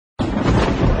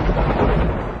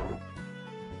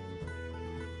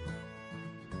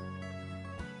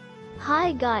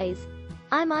Hi guys,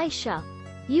 I'm Aisha.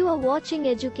 You are watching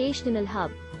Educational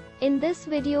Hub. In this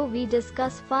video we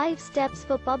discuss 5 steps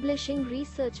for publishing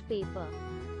research paper.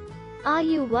 Are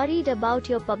you worried about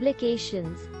your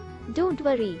publications? Don't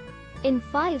worry. In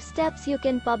 5 steps you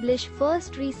can publish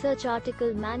first research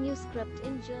article manuscript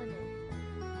in journal.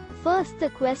 First, the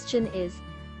question is,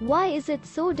 why is it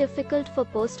so difficult for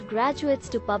postgraduates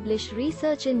to publish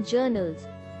research in journals?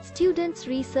 Students'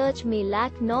 research may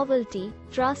lack novelty,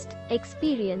 trust,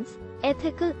 experience,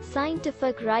 ethical,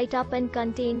 scientific write-up and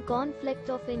contain conflict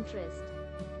of interest.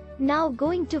 Now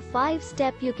going to 5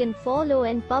 steps you can follow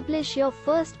and publish your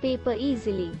first paper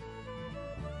easily.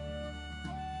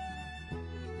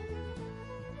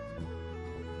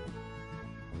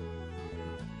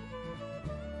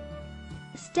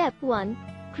 Step 1.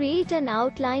 Create an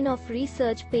outline of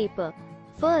research paper.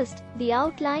 First, the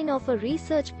outline of a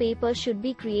research paper should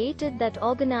be created that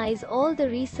organize all the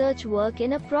research work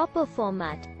in a proper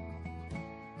format.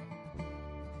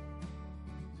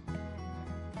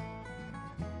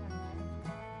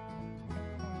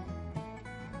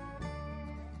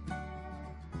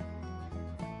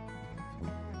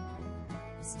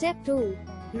 Step 2.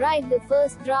 Write the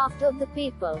first draft of the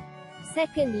paper.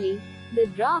 Secondly, the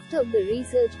draft of the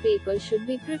research paper should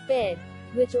be prepared,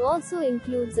 which also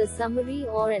includes a summary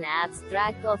or an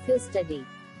abstract of your study.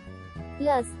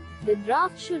 Plus, the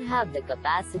draft should have the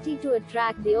capacity to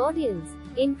attract the audience,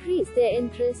 increase their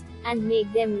interest, and make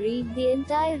them read the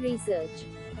entire research.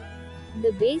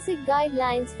 The basic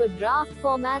guidelines for draft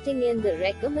formatting and the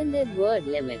recommended word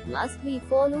limit must be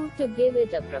followed to give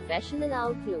it a professional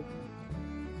outlook.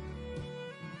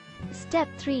 Step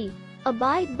 3.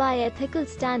 Abide by ethical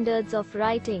standards of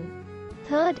writing.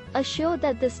 Third, assure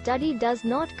that the study does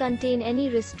not contain any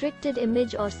restricted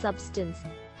image or substance,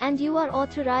 and you are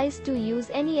authorized to use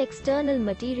any external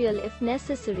material if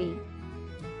necessary.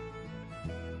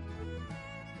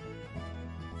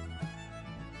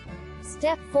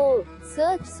 Step 4.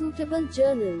 Search suitable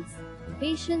journals.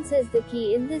 Patience is the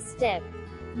key in this step.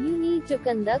 You need to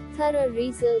conduct thorough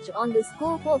research on the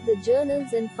scope of the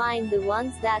journals and find the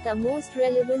ones that are most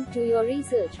relevant to your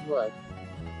research work.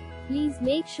 Please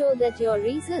make sure that your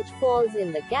research falls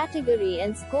in the category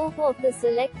and scope of the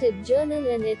selected journal,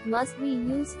 and it must be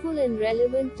useful and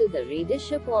relevant to the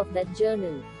readership of that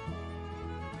journal.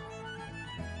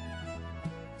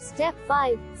 Step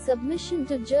 5. Submission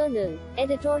to journal,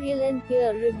 editorial and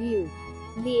peer review.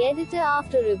 The editor,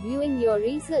 after reviewing your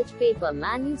research paper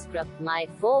manuscript,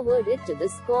 might forward it to the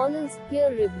scholars, peer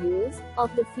reviewers,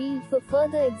 of the field for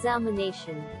further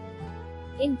examination.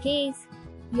 In case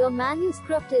your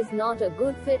manuscript is not a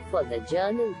good fit for the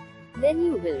journal, then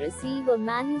you will receive a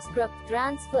manuscript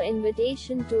transfer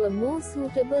invitation to a more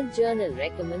suitable journal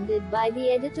recommended by the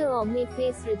editor, or may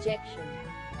face rejection.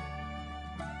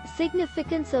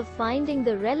 Significance of finding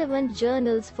the relevant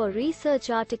journals for research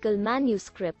article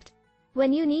manuscript.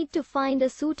 When you need to find a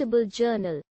suitable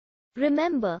journal,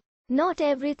 remember, not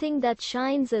everything that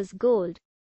shines is gold.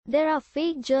 There are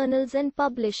fake journals and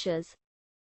publishers.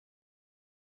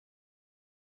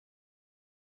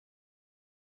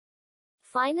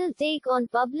 Final take on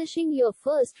publishing your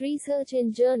first research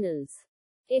in journals.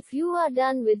 If you are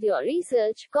done with your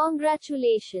research,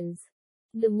 congratulations.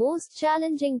 The most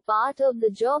challenging part of the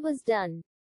job is done.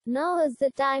 Now is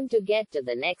the time to get to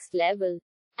the next level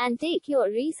and take your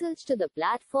research to the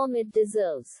platform it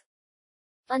deserves.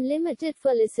 Unlimited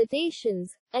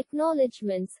felicitations,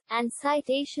 acknowledgements, and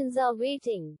citations are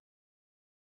waiting.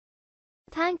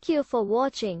 Thank you for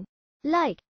watching.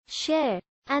 Like, share,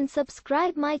 and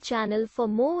subscribe my channel for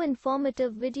more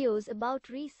informative videos about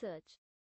research.